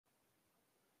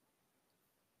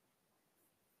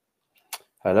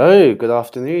Hello, good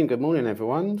afternoon, good morning,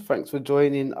 everyone. Thanks for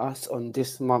joining us on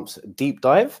this month's deep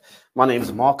dive. My name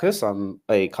is Marcus. I'm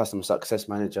a customer success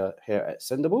manager here at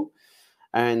Sendible.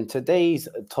 And today's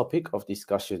topic of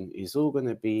discussion is all going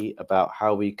to be about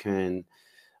how we can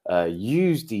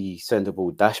use the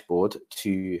Sendible dashboard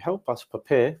to help us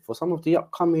prepare for some of the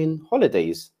upcoming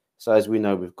holidays. So, as we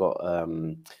know, we've got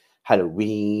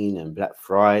Halloween and Black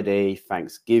Friday,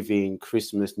 Thanksgiving,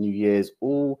 Christmas, New Year's,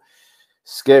 all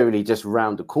scarily just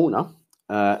round the corner.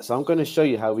 So I'm going to show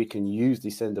you how we can use the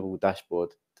Sendible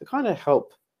dashboard to kind of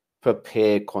help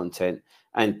prepare content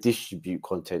and distribute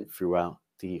content throughout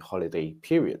the holiday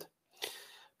period.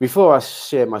 Before I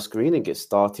share my screen and get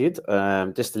started,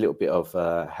 just a little bit of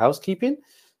housekeeping.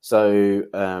 So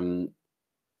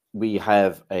we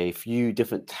have a few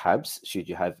different tabs should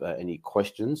you have any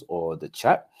questions or the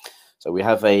chat. So we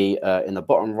have in the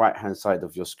bottom right hand side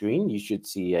of your screen, you should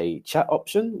see a chat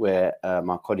option where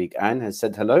my colleague Anne has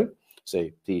said hello. So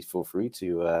please feel free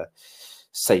to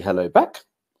say hello back.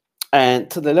 And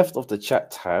to the left of the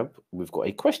chat tab, we've got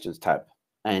a questions tab.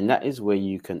 And that is where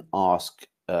you can ask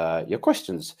your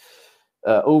questions.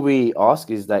 All we ask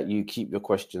is that you keep your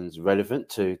questions relevant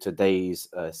to today's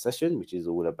session, which is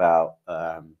all about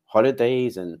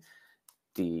holidays and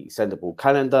the Sendible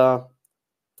calendar,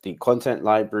 the content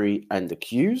library, and the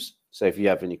queues. So if you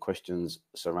have any questions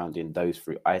surrounding those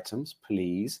three items,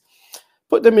 please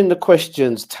put them in the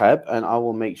questions tab, and I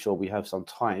will make sure we have some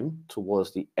time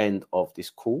towards the end of this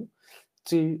call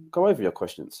to go over your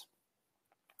questions.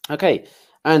 Okay,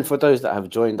 and for those that have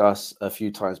joined us a few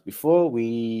times before,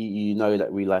 you know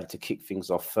that we like to kick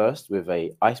things off first with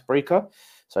a icebreaker.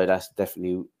 So that's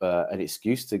definitely an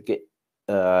excuse to get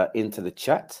into the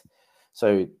chat.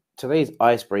 So today's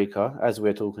icebreaker, as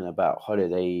we're talking about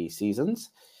holiday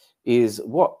seasons, is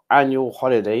what annual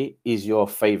holiday is your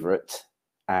favorite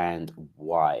and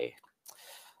why?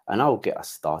 And I'll get us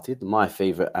started. My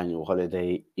favorite annual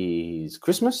holiday is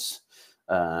Christmas.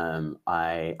 I'm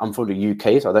from the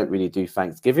UK, so I don't really do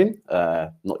Thanksgiving,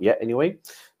 not yet anyway.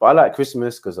 But I like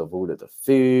Christmas because of all of the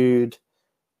food.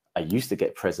 I used to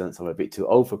get presents. I'm a bit too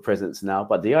old for presents now,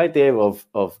 but the idea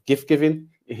of gift giving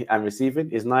and receiving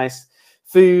is nice.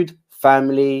 Food,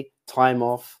 family, time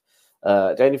off.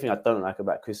 The only thing I don't like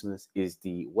about Christmas is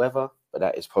the weather, but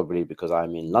that is probably because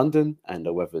I'm in London and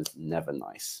the weather's never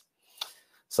nice.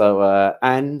 So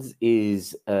Anne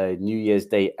is New Year's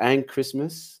Day and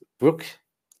Christmas. Brooke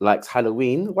likes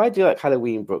Halloween. Why do you like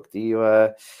Halloween, Brooke? Do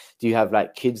you have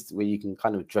like kids where you can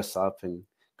kind of dress up and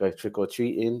go trick or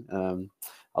treating?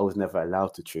 I was never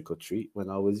allowed to trick or treat when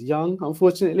I was young,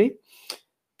 unfortunately.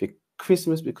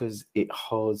 Christmas because it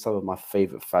holds some of my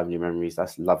favorite family memories.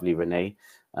 That's lovely, Renee.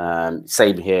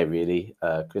 Same here, really.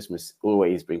 Christmas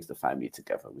always brings the family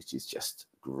together, which is just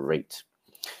great.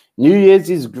 New Year's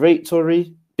is great,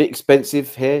 Tori. Bit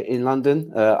expensive here in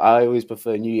London. I always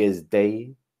prefer New Year's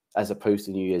Day as opposed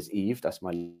to New Year's Eve. That's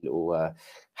my little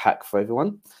hack for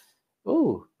everyone.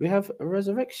 Oh, we have a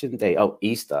Resurrection Day. Oh,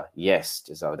 Easter. Yes,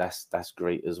 Giselle, that's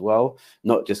great as well.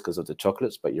 Not just because of the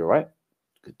chocolates, but you're right.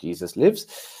 Because Jesus lives.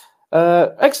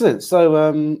 Excellent.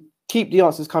 So keep the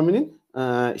answers coming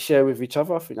in. Share with each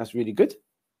other. I think that's really good.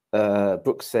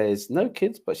 Brooke says no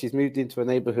kids, but she's moved into a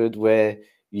neighborhood where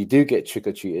you do get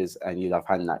trick-or-treaters and you love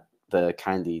handing out the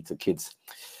candy to kids.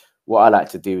 What I like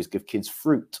to do is give kids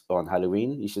fruit on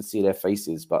Halloween. You should see their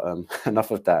faces, but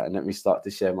enough of that. And let me start to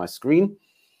share my screen.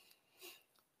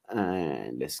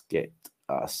 And let's get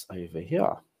us over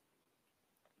here.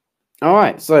 All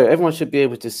right, so everyone should be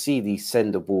able to see the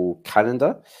Sendible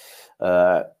calendar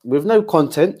with no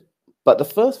content. But the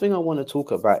first thing I want to talk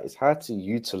about is how to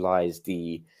utilize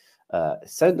the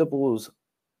Sendible's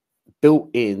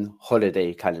built-in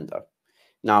holiday calendar.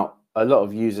 Now, a lot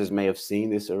of users may have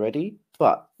seen this already,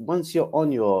 but once you're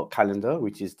on your calendar,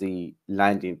 which is the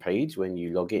landing page when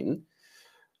you log in,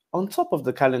 on top of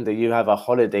the calendar, you have a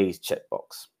holidays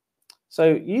checkbox.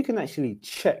 So you can actually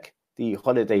check the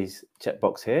holidays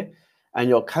checkbox here, and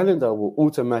your calendar will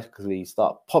automatically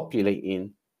start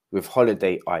populating with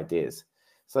holiday ideas.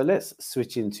 So let's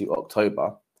switch into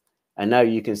October. And now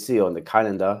you can see on the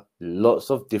calendar, lots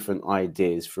of different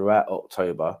ideas throughout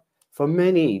October for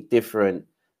many different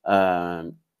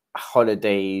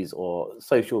holidays or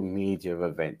social media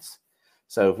events.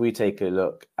 So if we take a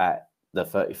look at the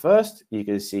 31st, you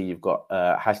can see you've got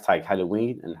hashtag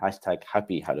Halloween and hashtag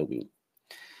Happy Halloween.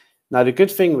 Now, the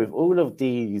good thing with all of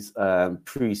these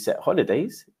preset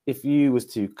holidays, if you was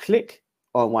to click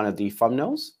on one of the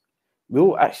thumbnails,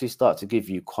 we'll actually start to give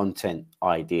you content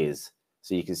ideas.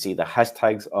 So you can see the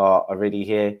hashtags are already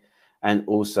here. And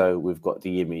also we've got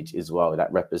the image as well that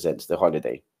represents the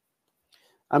holiday.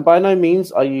 And by no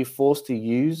means are you forced to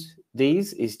use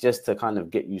these. It's just to kind of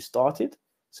get you started.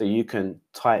 So you can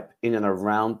type in and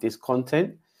around this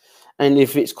content. And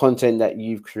if it's content that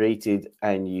you've created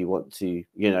and you want to,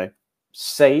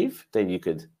 save, then you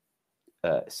could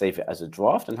save it as a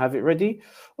draft and have it ready,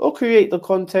 or create the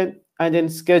content and then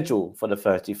schedule for the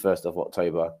 31st of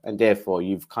October. And therefore,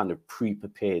 you've kind of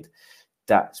pre-prepared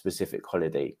that specific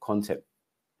holiday content.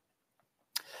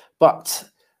 But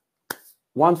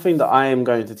one thing that I am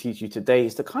going to teach you today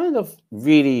is to kind of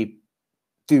really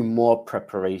do more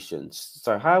preparations.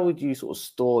 So how would you sort of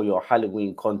store your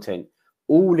Halloween content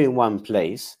all in one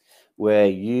place where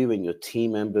you and your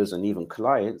team members and even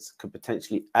clients could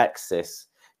potentially access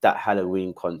that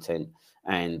Halloween content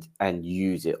and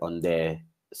use it on their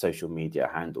social media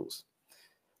handles?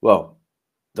 Well,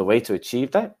 the way to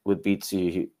achieve that would be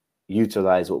to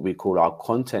utilize what we call our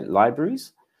content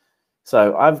libraries.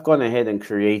 So I've gone ahead and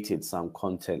created some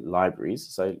content libraries.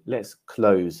 So let's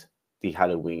close the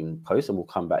Halloween post and we'll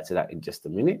come back to that in just a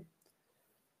minute.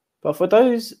 But for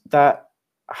those that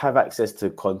have access to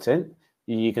content,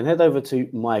 you can head over to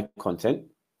my content.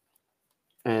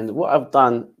 And what I've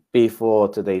done before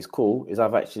today's call is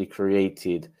I've actually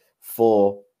created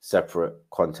 4 separate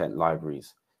content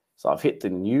libraries. So I've hit the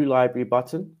new library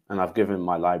button and I've given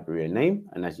my library a name.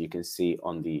 And as you can see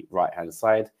on the right-hand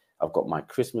side, I've got my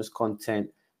Christmas content,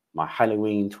 my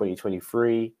Halloween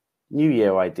 2023, New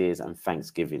Year ideas, and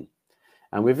Thanksgiving.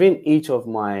 And within each of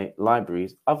my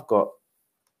libraries, I've got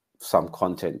some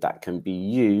content that can be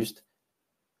used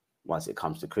once it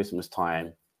comes to Christmas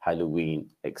time, Halloween,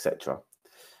 etc.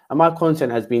 And my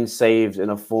content has been saved in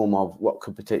a form of what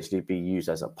could potentially be used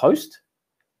as a post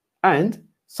and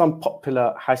some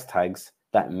popular hashtags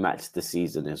that match the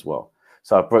season as well.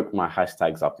 So I broke my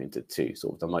hashtags up into 2,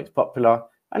 sort of the most popular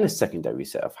and a secondary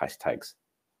set of hashtags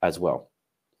as well.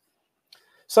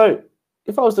 So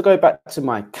if I was to go back to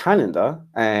my calendar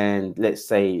and let's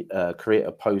say create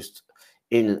a post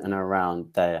in and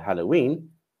around the Halloween,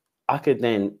 I could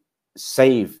then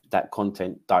save that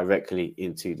content directly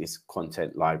into this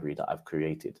content library that I've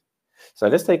created. So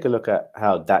let's take a look at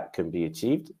how that can be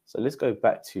achieved. So let's go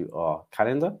back to our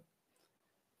calendar.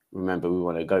 Remember, we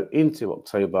want to go into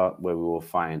October where we will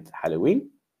find Halloween.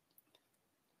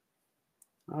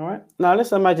 All right, now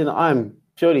let's imagine that I'm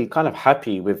purely kind of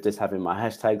happy with this having my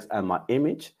hashtags and my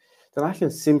image. Then I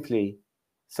can simply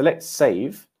select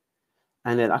save,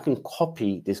 and then I can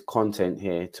copy this content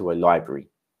here to a library.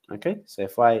 Okay, so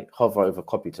if I hover over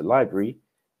copy to library,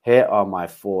 here are my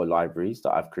 4 libraries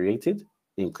that I've created,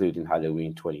 including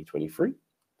Halloween 2023.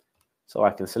 So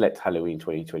I can select Halloween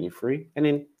 2023 and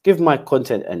then give my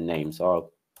content a name. So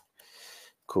I'll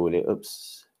call it,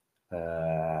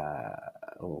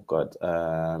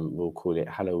 we'll call it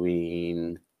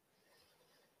Halloween.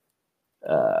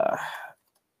 And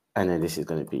then this is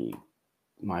going to be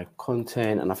my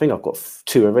content. And I think I've got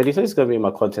 2 already. So this is going to be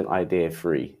my content idea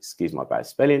 3. Excuse my bad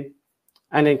spelling.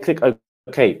 And then click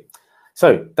OK.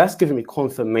 So that's giving me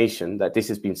confirmation that this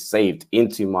has been saved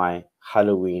into my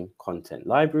Halloween content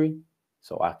library.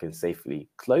 So I can safely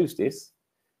close this,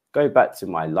 go back to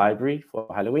my library for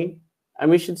Halloween,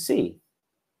 and we should see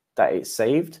that it's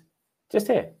saved just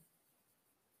here.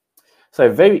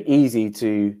 So very easy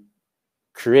to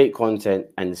create content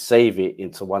and save it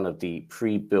into one of the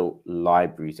pre-built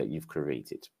libraries that you've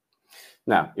created.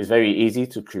 Now, it's very easy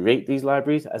to create these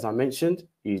libraries. As I mentioned,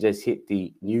 you just hit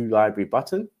the new library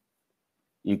button.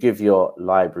 You give your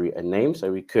library a name.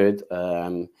 So we could,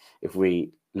 if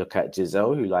we look at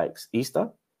Giselle, who likes Easter,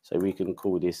 so we can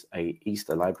call this a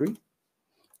Easter library,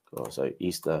 also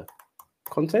Easter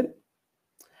content.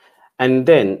 And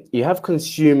then you have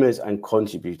consumers and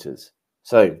contributors.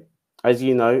 So as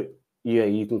you know,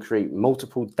 you can create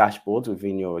multiple dashboards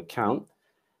within your account,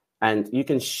 and you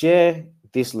can share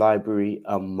this library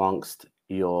amongst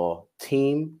your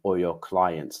team or your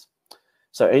clients.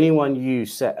 So anyone you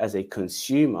set as a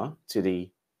consumer to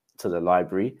the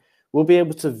library will be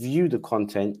able to view the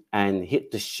content and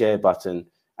hit the share button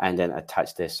and then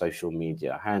attach their social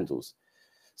media handles.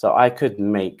 So I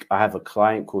have a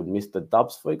client called Mr.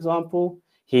 Dubs, for example.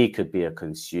 He could be a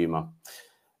consumer.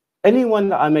 Anyone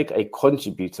that I make a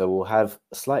contributor will have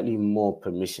slightly more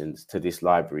permissions to this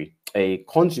library. A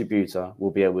contributor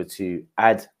will be able to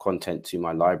add content to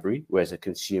my library, whereas a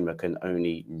consumer can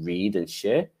only read and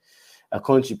share. A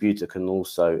contributor can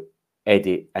also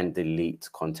edit and delete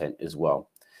content as well.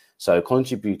 So a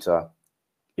contributor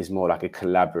is more like a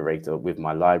collaborator with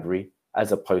my library,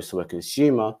 as opposed to a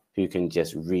consumer who can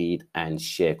just read and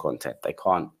share content. They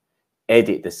can't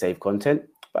edit the saved content,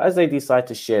 but as they decide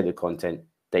to share the content,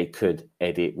 they could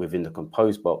edit within the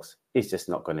compose box. It's just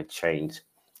not going to change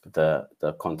the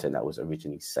content that was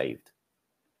originally saved.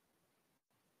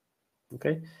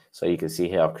 Okay, so you can see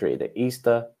here I've created an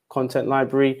Easter content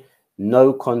library.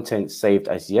 No content saved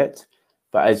as yet,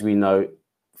 but as we know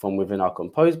from within our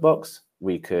compose box,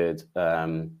 we could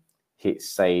hit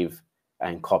save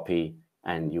and copy,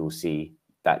 and you'll see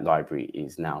that library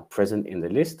is now present in the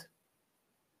list.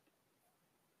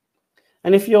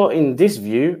 And if you're in this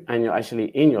view and you're actually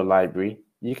in your library,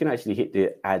 you can actually hit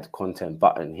the add content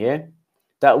button here.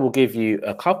 That will give you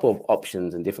a couple of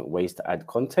options and different ways to add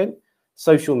content.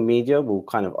 Social media will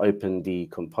kind of open the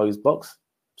compose box,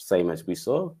 same as we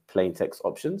saw, plain text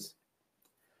options.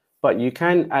 But you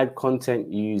can add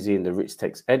content using the rich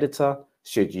text editor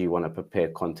should you want to prepare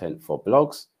content for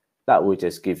blogs. That will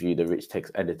just give you the rich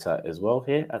text editor as well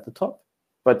here at the top.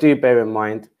 But do bear in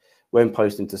mind, when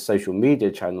posting to social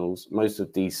media channels, most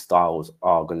of these styles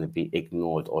are going to be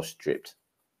ignored or stripped.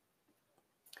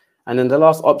 And then the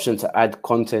last option to add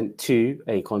content to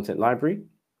a content library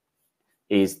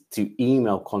is to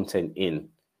email content in.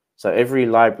 So every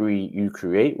library you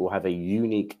create will have a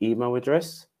unique email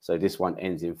address. So this one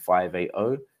ends in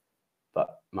 580,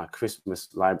 but my Christmas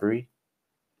library,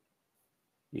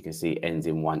 you can see ends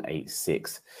in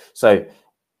 186. So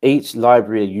each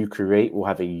library you create will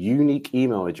have a unique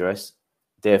email address.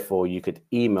 Therefore, you could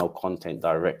email content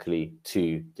directly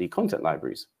to the content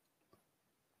libraries.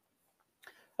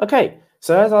 Okay,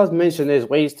 so as I was mentioning, there's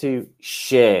ways to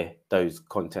share those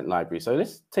content libraries. So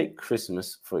let's take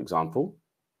Christmas, for example.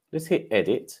 Let's hit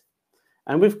edit.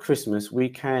 And with Christmas, we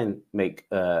can make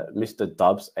Mr.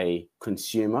 Dubs a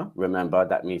consumer. Remember,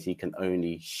 that means he can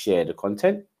only share the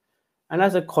content. And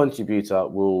as a contributor,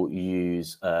 we'll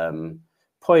use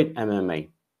Point MMA.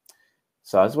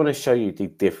 So I just want to show you the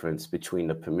difference between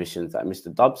the permissions that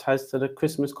Mr. Dubs has to the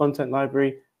Christmas content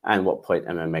library and what Point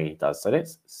MMA does. So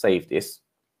let's save this.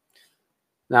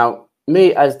 Now,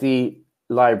 me as the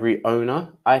library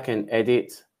owner, I can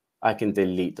edit, I can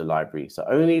delete the library. So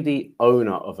only the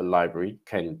owner of a library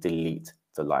can delete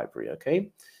the library, okay?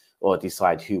 Or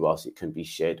decide who else it can be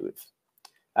shared with.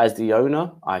 As the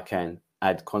owner, I can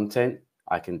add content,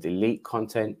 I can delete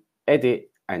content,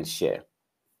 edit, and share,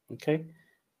 okay?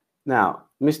 Now,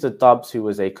 Mr. Dubs, who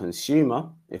was a consumer,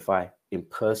 if I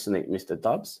impersonate Mr.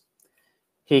 Dubs,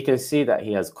 he can see that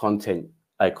he has a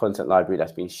content library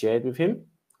that's been shared with him,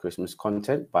 Christmas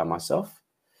content by myself.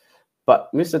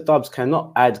 But Mr. Dubs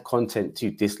cannot add content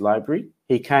to this library.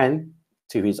 He can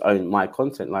to his own My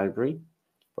Content library.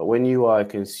 But when you are a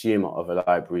consumer of a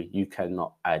library, you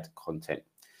cannot add content.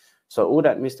 So all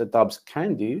that Mr. Dubs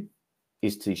can do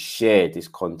is to share this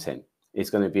content. It's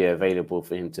going to be available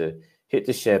for him to hit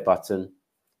the share button,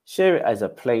 share it as a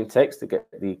plain text to get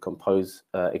the compose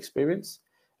experience.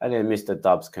 And then Mr.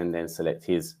 Dubs can then select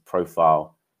his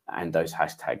profile, and those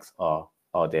hashtags are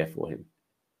there for him.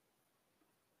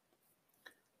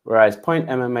 Whereas Point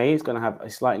MMA is going to have a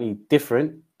slightly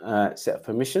different set of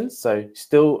permissions. So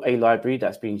still a library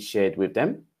that's being shared with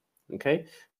them, okay?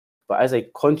 But as a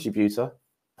contributor,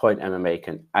 Point MMA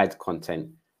can add content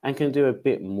and can do a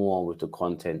bit more with the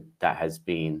content that has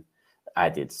been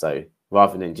added. So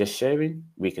rather than just sharing,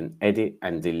 we can edit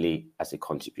and delete as a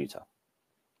contributor.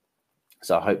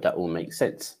 So I hope that all makes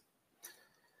sense.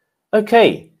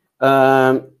 Okay.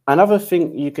 Another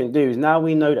thing you can do is, now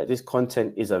we know that this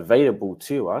content is available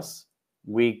to us.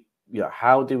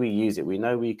 How do we use it? We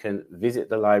know we can visit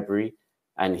the library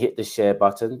and hit the share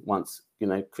button once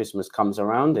Christmas comes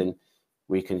around, and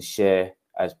we can share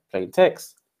as plain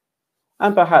text.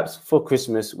 And perhaps for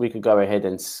Christmas, we could go ahead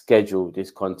and schedule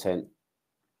this content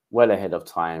well ahead of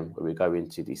time, where we go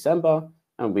into December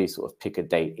and we sort of pick a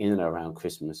date in and around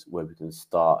Christmas where we can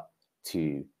start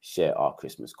to share our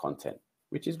Christmas content,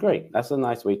 which is great. That's a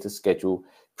nice way to schedule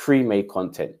pre-made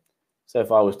content. So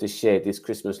if I was to share this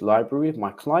Christmas library with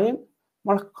my client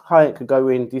could go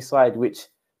in, decide which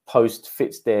post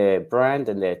fits their brand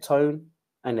and their tone,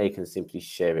 and they can simply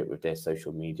share it with their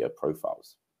social media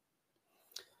profiles.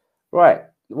 Right,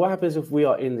 what happens if we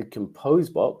are in the compose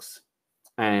box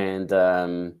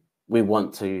and we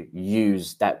want to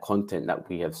use that content that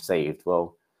we have saved?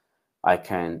 Well, I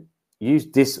can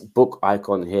use this book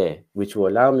icon here, which will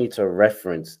allow me to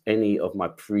reference any of my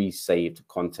pre-saved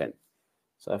content.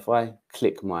 So if I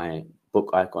click my book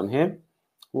icon here,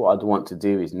 what I'd want to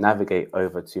do is navigate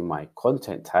over to my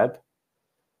content tab.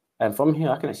 And from here,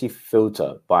 I can actually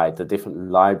filter by the different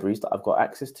libraries that I've got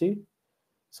access to.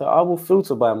 So I will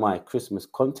filter by my Christmas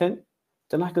content.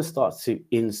 Then I can start to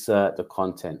insert the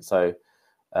content. So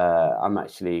I'm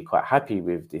actually quite happy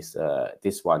with this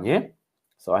one here.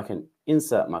 So I can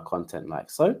insert my content like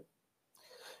so.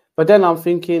 But then I'm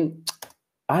thinking,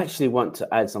 I actually want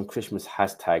to add some Christmas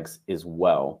hashtags as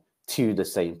well to the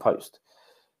same post.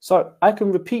 So I can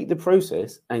repeat the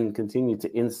process and continue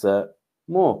to insert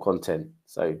more content.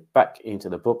 So back into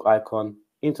the book icon,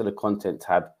 into the content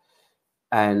tab,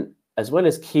 and as well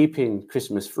as keeping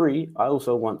Christmas free, I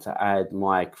also want to add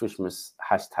my Christmas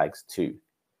hashtags too.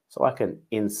 So I can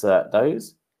insert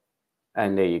those.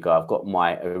 And there you go. I've got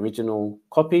my original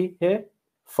copy here,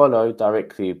 followed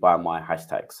directly by my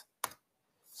hashtags.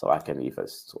 So I can either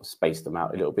sort of space them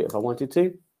out a little bit if I wanted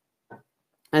to.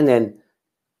 And then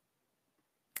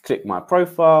click my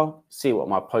profile, see what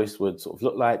my post would sort of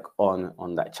look like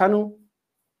on that channel.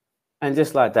 And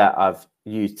just like that, I've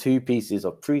used 2 pieces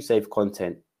of pre-saved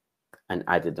content and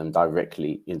added them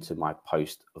directly into my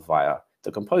post via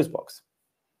the compose box.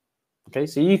 Okay,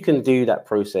 so you can do that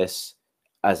process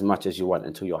as much as you want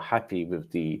until you're happy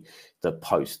with the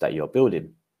post that you're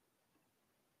building.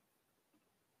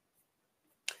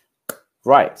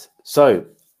 Right, so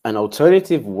an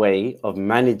alternative way of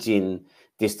managing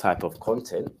this type of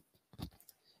content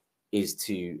is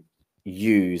to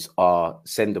use our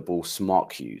Sendible smart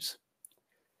queues.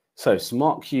 So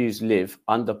smart queues live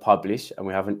under publish, and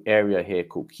we have an area here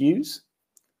called queues.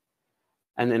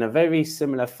 And in a very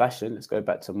similar fashion, let's go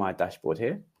back to my dashboard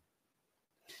here.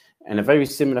 In a very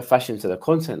similar fashion to the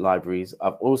content libraries,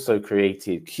 I've also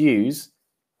created queues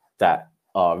that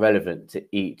are relevant to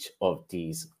each of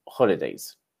these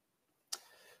holidays.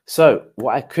 So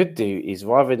what I could do is,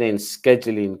 rather than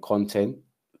scheduling content,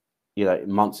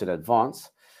 months in advance,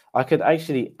 I could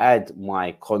actually add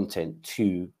my content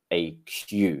to a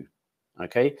queue.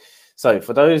 Okay, so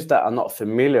for those that are not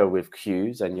familiar with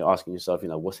queues and you're asking yourself,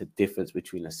 what's the difference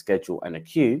between a schedule and a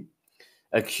queue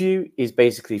is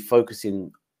basically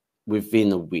focusing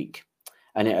within a week,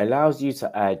 and it allows you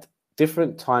to add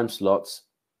different time slots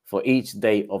for each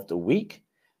day of the week.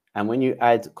 And when you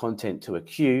add content to a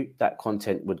queue, that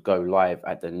content would go live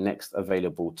at the next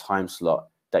available time slot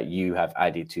that you have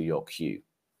added to your queue.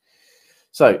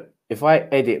 So if I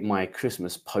edit my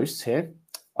Christmas posts here,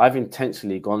 I've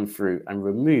intentionally gone through and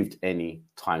removed any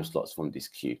time slots from this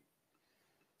queue.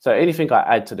 So anything I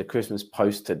add to the Christmas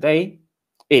post today,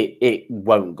 it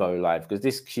won't go live because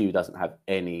this queue doesn't have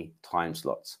any time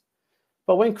slots.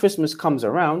 But when Christmas comes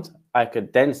around, I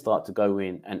could then start to go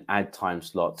in and add time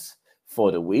slots for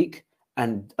the week.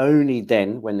 And only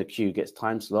then, when the queue gets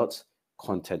time slots,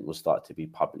 content will start to be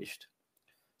published.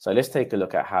 So let's take a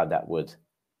look at how that would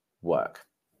work.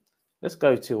 Let's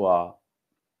go to our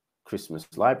Christmas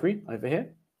library over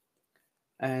here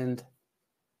and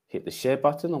hit the share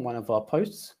button on one of our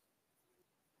posts.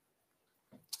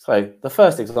 So the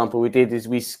first example we did is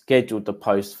we scheduled the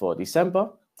post for December,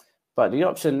 but the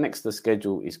option next to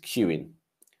schedule is queuing.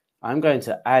 I'm going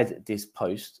to add this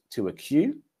post to a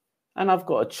queue, and I've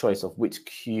got a choice of which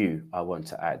queue I want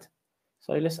to add.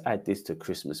 So let's add this to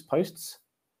Christmas posts.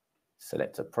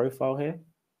 Select a profile here,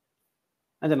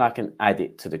 and then I can add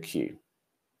it to the queue.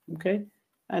 Okay,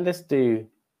 and let's do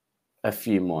a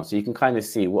few more so you can kind of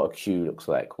see what a queue looks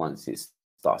like once it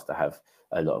starts to have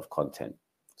a lot of content.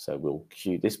 So we'll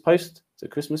queue this post to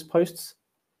Christmas posts,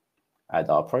 add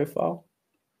our profile,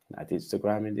 add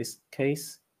Instagram in this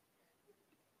case.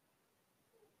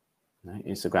 No,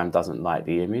 Instagram doesn't like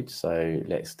the image, so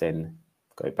let's then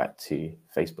go back to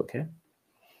Facebook here.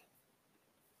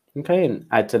 Okay, and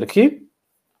add to the queue.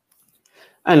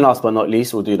 And last but not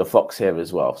least, we'll do the fox here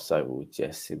as well. So we'll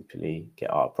just simply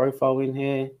get our profile in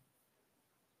here.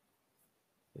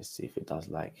 Let's see if it does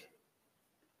like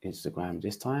Instagram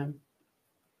this time.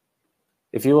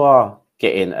 If you are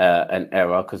getting an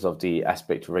error because of the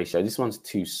aspect ratio, this one's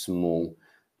too small,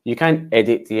 you can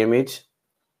edit the image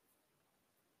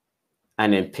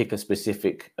and then pick a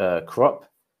specific crop.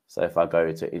 So if I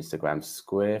go to Instagram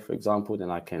square, for example,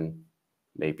 then I can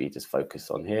maybe just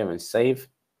focus on here and save.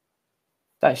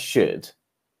 That should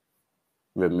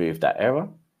remove that error.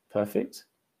 Perfect.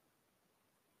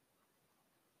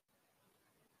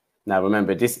 Now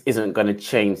remember, this isn't going to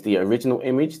change the original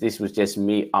image. This was just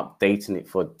me updating it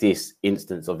for this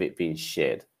instance of it being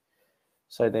shared.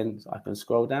 So then I can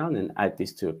scroll down and add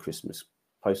this to a Christmas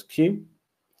post queue.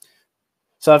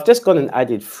 So I've just gone and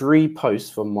added 3 posts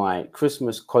from my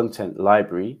Christmas content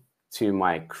library to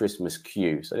my Christmas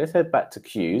queue. So let's head back to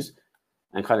queues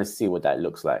and kind of see what that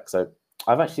looks like. So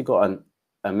I've actually got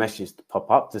a message to pop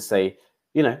up to say,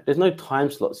 there's no time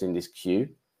slots in this queue.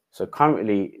 So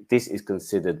currently this is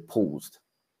considered paused.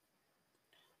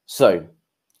 So,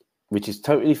 which is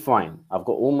totally fine. I've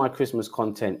got all my Christmas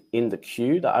content in the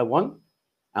queue that I want.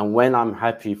 And when I'm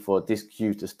happy for this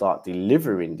queue to start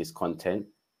delivering this content,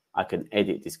 I can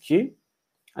edit this queue.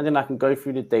 And then I can go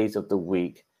through the days of the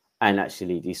week and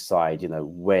actually decide,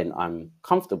 when I'm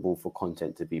comfortable for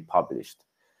content to be published.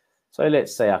 So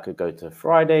let's say I could go to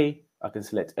Friday. I can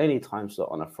select any time slot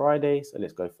on a Friday. So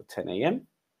let's go for 10 a.m.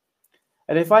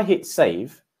 And if I hit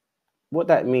save, what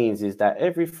that means is that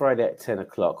every Friday at 10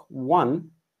 o'clock, one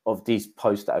of these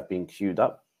posts that have been queued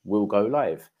up will go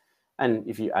live. And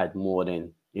if you add more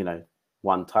than,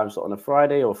 one time slot on a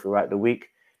Friday or throughout the week,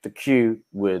 the queue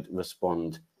would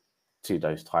respond to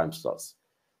those time slots.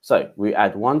 So we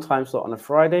add one time slot on a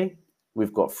Friday.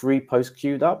 We've got 3 posts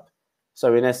queued up.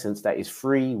 So in essence, that is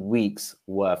 3 weeks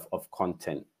worth of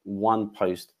content, 1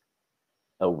 post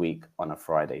a week on a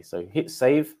Friday. So hit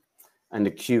save and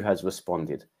the queue has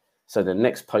responded. So the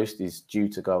next post is due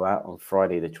to go out on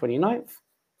Friday the 29th,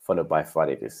 followed by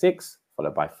Friday the 6th,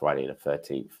 followed by Friday the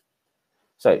 13th.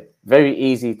 So very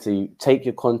easy to take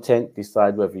your content,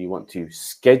 decide whether you want to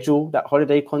schedule that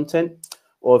holiday content,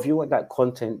 or if you want that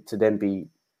content to then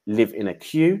live in a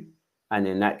queue, and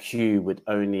in that queue would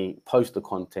only post the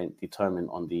content determined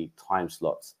on the time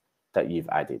slots that you've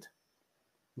added.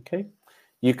 Okay.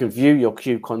 You can view your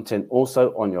queue content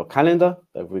also on your calendar.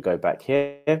 So if we go back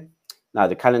here, now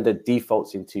the calendar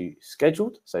defaults into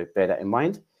scheduled, so bear that in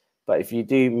mind. But if you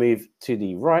do move to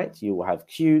the right, you will have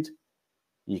queued.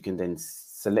 You can then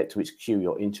select which queue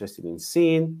you're interested in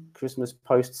seeing, Christmas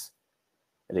posts.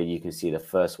 And then you can see the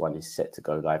first one is set to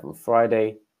go live on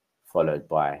Friday, followed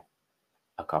by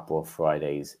a couple of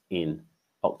Fridays in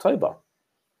October.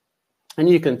 And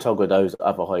you can toggle those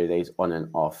other holidays on and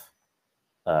off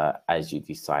as you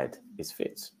decide is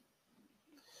fit.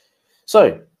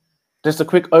 So just a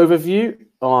quick overview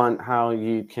on how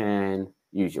you can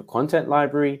use your content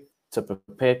library to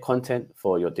prepare content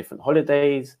for your different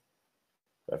holidays,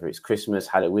 whether it's Christmas,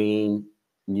 Halloween,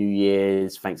 New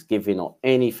Year's, Thanksgiving, or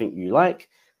anything you like.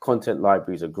 Content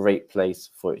library is a great place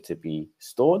for it to be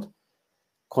stored.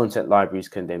 Content libraries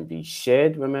can then be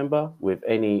shared, remember, with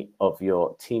any of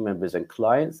your team members and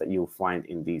clients that you'll find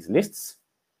in these lists.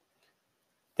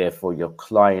 Therefore, your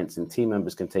clients and team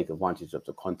members can take advantage of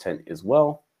the content as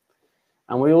well.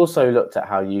 And we also looked at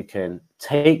how you can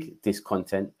take this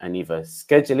content and either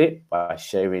schedule it by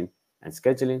sharing and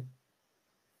scheduling,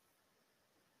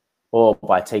 or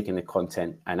by taking the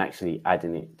content and actually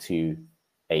adding it to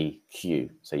a queue.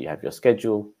 So you have your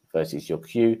schedule versus your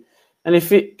queue. And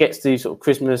if it gets to sort of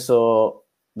Christmas or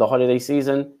the holiday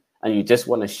season and you just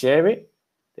want to share it,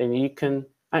 then you can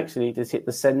actually just hit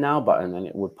the send now button and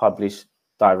it will publish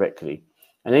directly.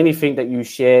 And anything that you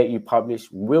share, you publish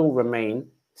will remain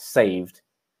saved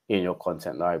in your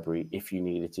content library if you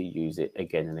needed to use it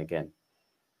again and again.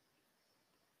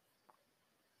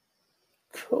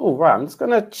 Cool, right. I'm just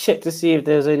going to check to see if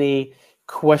there's any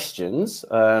questions.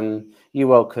 You're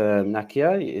welcome,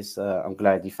 Nakia. I'm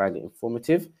glad you found it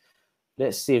informative.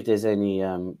 Let's see if there's any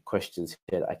questions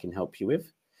here that I can help you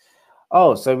with.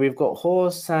 Oh, so we've got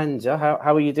Horse Sanja.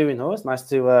 How are you doing, Horse? Nice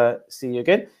to see you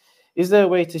again. Is there a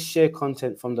way to share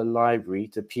content from the library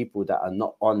to people that are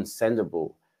not on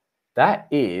Sendible? That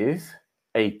is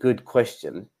a good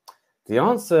question. The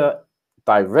answer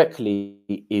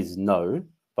directly is no.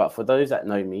 But for those that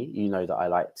know me, you know that I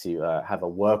like to have a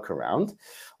workaround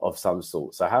of some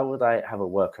sort. So how would I have a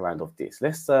workaround of this?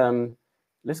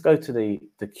 Let's go to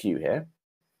the queue here.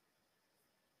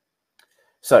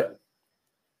 So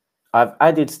I've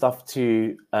added stuff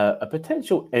to a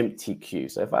potential empty queue.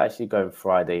 So if I actually go on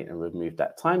Friday and remove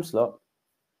that time slot,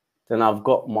 then I've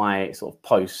got my sort of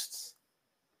posts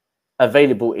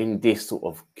available in this sort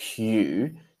of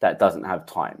queue that doesn't have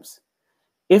times.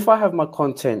 If I have my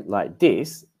content like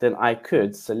this, then I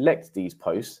could select these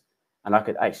posts and I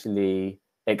could actually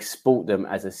export them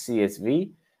as a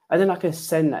CSV. And then I can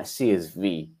send that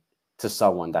CSV to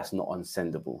someone that's not on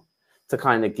Sendible to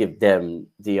kind of give them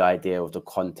the idea of the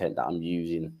content that I'm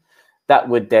using. That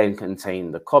would then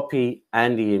contain the copy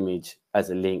and the image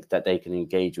as a link that they can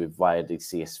engage with via the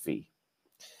CSV.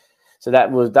 So that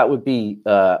would be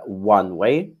one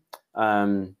way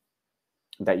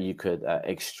that you could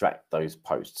extract those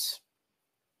posts,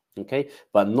 okay,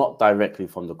 but not directly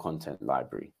from the content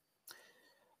library.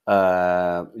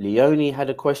 Leonie had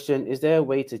a question. Is there a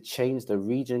way to change the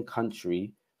region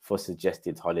country for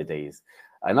suggested holidays?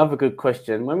 Another good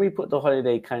question. When we put the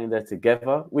holiday calendar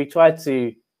together, we try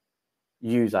to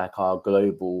use like our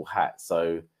global hat.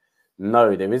 So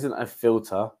no, there isn't a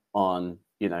filter on,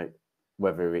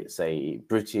 whether it's a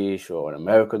British or an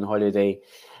American holiday.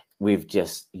 We've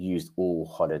just used all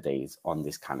holidays on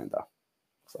this calendar.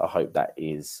 So I hope that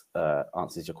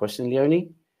answers your question, Leonie.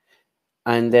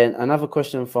 And then another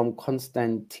question from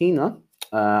Constantina.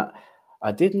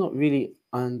 I did not really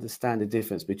understand the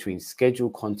difference between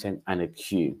scheduled content and a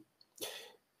queue.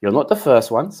 You're not the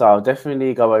first one, so I'll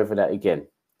definitely go over that again.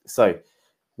 So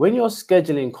when you're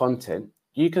scheduling content,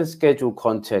 you can schedule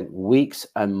content weeks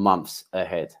and months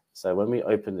ahead. So when we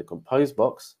open the compose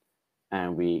box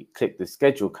and we click the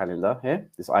schedule calendar here,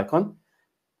 this icon,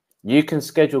 you can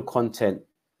schedule content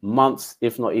months,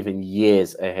 if not even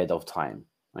years ahead of time.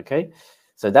 Okay,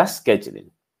 so that's scheduling.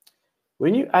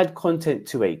 When you add content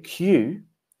to a queue,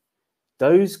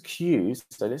 those queues,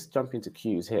 so let's jump into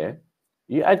queues here.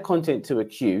 You add content to a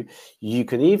queue, you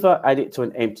can either add it to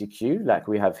an empty queue like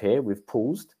we have here, we've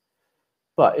paused.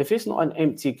 But if it's not an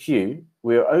empty queue,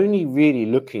 we're only really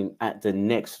looking at the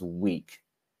next week.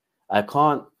 I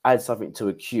can't add something to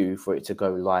a queue for it to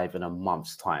go live in a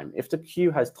month's time. If the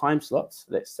queue has time slots,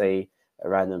 let's say a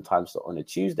random time slot on a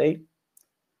Tuesday,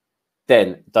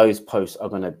 then those posts are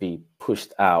going to be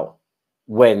pushed out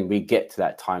when we get to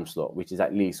that time slot, which is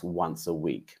at least once a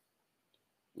week.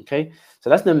 Okay, so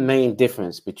that's the main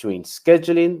difference between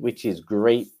scheduling, which is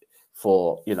great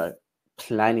for,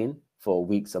 planning for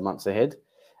weeks or months ahead,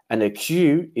 and a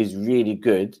queue is really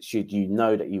good should you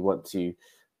know that you want to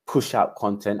push out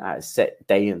content at a set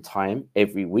day and time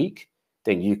every week.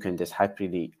 Then you can just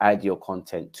happily add your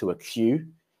content to a queue,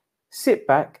 sit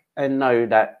back and know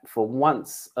that for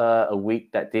once a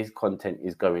week that this content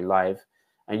is going live,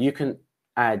 and you can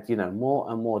add more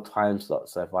and more time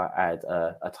slots. So if I add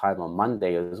a time on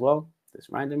Monday as well, just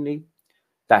randomly,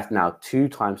 that's now 2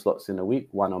 time slots in a week,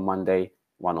 one on Monday,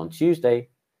 one on Tuesday.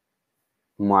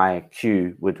 My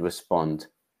queue would respond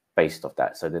based off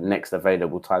that. So the next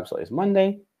available time slot is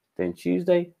Monday, then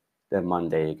Tuesday, then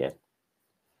Monday again.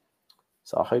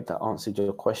 So I hope that answered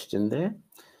your question there.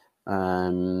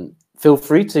 Feel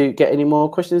free to get any more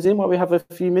questions in while we have a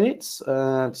few minutes.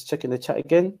 Just checking the chat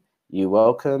again. You're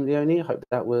welcome, Leonie. I hope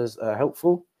that was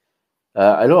helpful.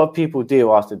 A lot of people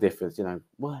do ask the difference,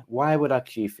 why would I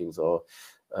queue things or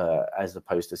as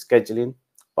opposed to scheduling?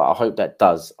 But I hope that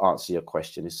does answer your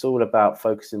question. It's all about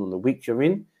focusing on the week you're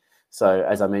in. So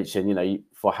as I mentioned,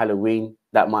 for Halloween,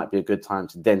 that might be a good time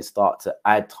to then start to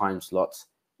add time slots,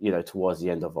 towards the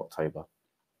end of October.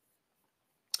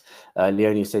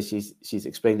 Leonie says she's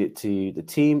explained it to the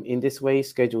team in this way.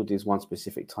 Scheduled is one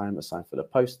specific time assigned for the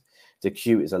post. The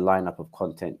queue is a lineup of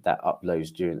content that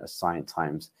uploads during assigned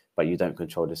times, but you don't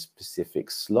control the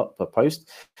specific slot per post.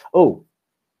 Oh,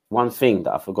 one thing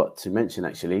that I forgot to mention,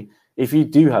 actually, if you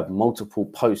do have multiple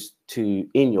posts in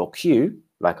your queue,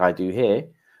 like I do here,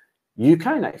 you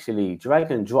can actually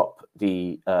drag and drop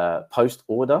the post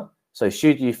order. So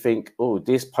should you think, oh,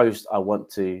 this post I want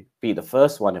to be the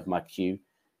first one of my queue,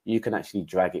 you can actually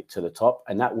drag it to the top,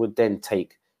 and that would then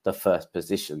take the first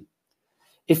position.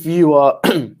 If you are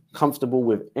comfortable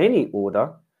with any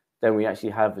order, then we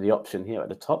actually have the option here at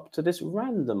the top to just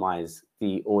randomize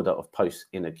the order of posts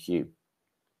in a queue.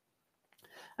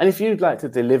 And if you'd like to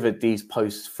deliver these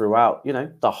posts throughout,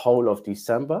 the whole of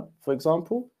December, for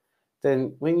example,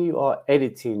 then when you are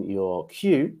editing your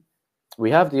queue, we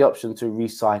have the option to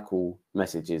recycle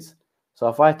messages. So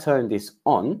if I turn this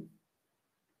on,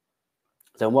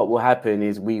 then what will happen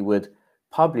is we would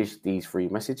publish these 3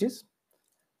 messages,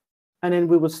 and then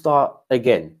we would start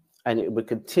again, and it would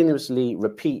continuously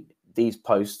repeat these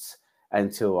posts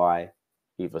until I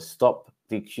either stop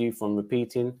the queue from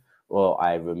repeating or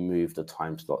I remove the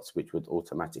time slots, which would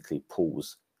automatically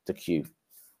pause the queue.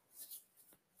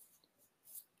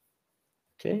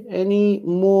 Okay, any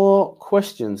more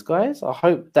questions, guys? I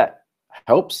hope that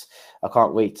helps. I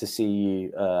can't wait to see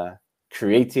you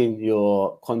creating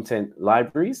your content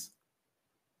libraries,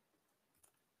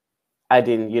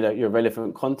 adding, your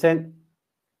relevant content,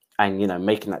 and,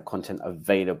 making that content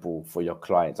available for your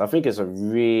clients. I think it's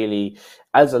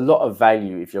adds a lot of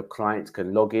value if your clients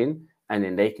can log in and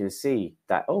then they can see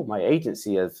that, oh, my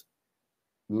agency has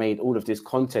made all of this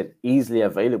content easily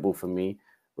available for me,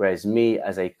 whereas me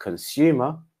as a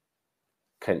consumer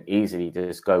can easily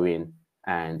just go in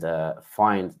and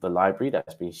find the library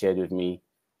that's been shared with me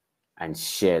and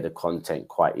share the content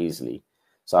quite easily.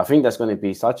 So I think that's going to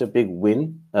be such a big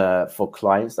win for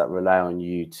clients that rely on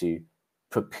you to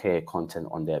prepare content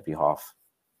on their behalf.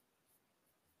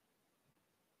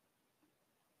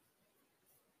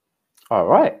 All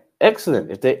right,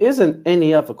 excellent. If there isn't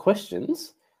any other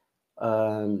questions,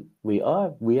 we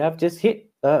have just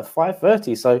hit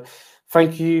 5:30. So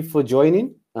thank you for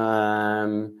joining.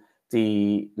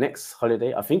 The next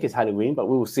holiday, I think, is Halloween, but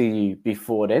we will see you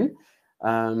before then.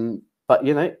 But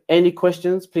any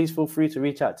questions, please feel free to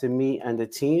reach out to me and the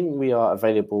team. We are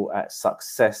available at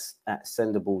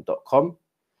success@sendible.com.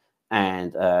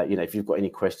 And if you've got any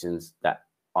questions that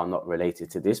are not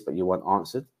related to this but you want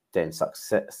answered, then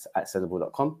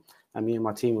success@sendible.com, and me and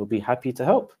my team will be happy to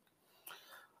help.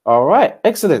 All right,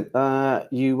 excellent.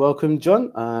 You welcome,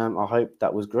 John. I hope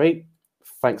that was great.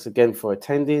 Thanks again for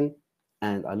attending,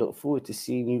 and I look forward to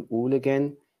seeing you all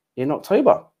again in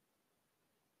October.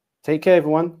 Take care,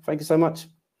 everyone. Thank you so much.